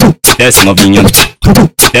desce novinha,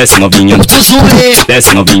 desce novinha,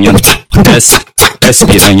 desce novinha, desce. Desce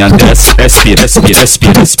piranha, desce, desce, desce, desce,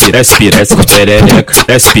 desce, desce, desce, perereca,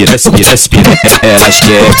 desce, desce, desce, elas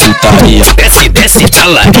querem putaria. Desce, desce,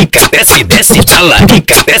 talarica, desce, desce,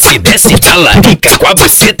 talarica, desce, desce, talarica, com a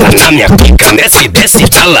buceta na minha pica. Desce, desce,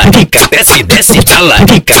 talarica, desce, desce,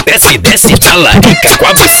 talarica, desce, desce, talarica, com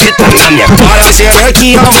a buceta na minha pica. Para a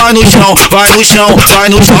xerequinha, vai no chão, vai no chão, vai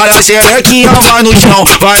no chão. Para a xerequinha, vai no chão,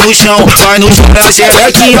 vai no chão, vai no chão. Para a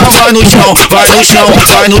xerequinha, vai no chão, vai no chão,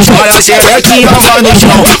 vai no chão. Para a xerequinha, vai no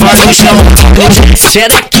chão, vai no chão, vai no chão.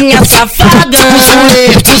 Xerequinha safada,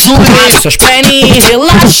 abre suas perninhas,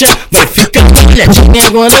 relaxa. Vai ficar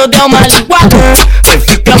molhadinha quando eu der uma linguada. Vai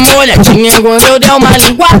ficar molhadinha quando eu der uma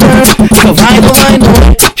linguada. Então vai,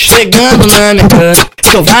 chegando na minha cama.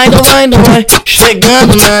 Então vai,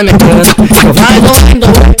 chegando na minha cama. Então vai,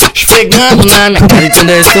 chegando na minha cara. Então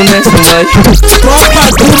desce, vai. Tropa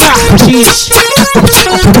do Martins.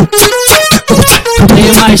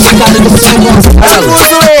 Tem mais cara do São Gonçalo.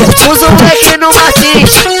 Usa o aqui no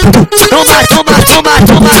Martins. No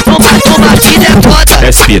Martins é foda.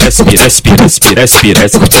 Desce, desce, desce, desce, desce,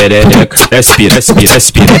 desce, perereca, desce, desce,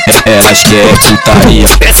 desce, elas querem putaria.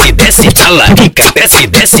 Desce, desce, talarica, desce,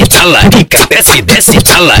 desce, talarica, desce, desce,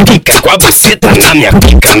 talarica, com a buceta na minha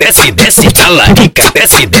pica. Desce, desce, talarica,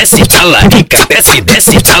 desce, desce, talarica, desce,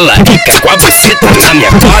 desce, talarica, com a buceta na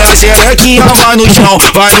minha pica. Para a xerequinha, vai no chão,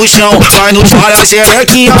 vai no chão, vai no chão. Para a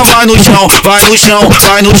xerequinha, vai no chão, vai no chão,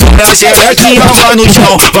 vai no chão. Para a xerequinha, vai no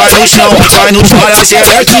chão, vai no chão, vai no chão. Para a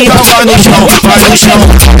xerequinha, vai no chão, vai no chão,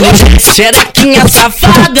 vai no chão. Xerequinha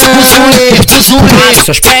safada, abre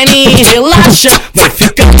suas perninhas, relaxa. Vai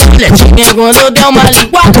ficar molhadinha quando eu der uma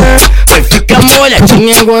linguada. Vai ficar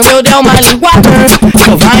molhadinha quando eu der uma linguada.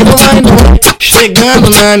 Então vai, chegando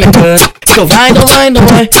na minha cama. Então vai,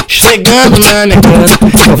 chegando na minha cama.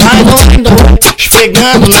 Então vai,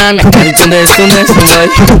 chegando na minha cara. Então desce, vai.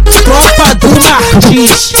 Tropa do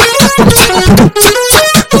Martins.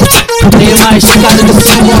 Tem mais cara do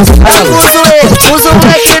São Gonçalo. Usa o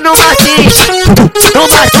aqui no Martins. No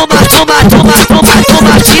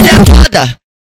Martins é foda.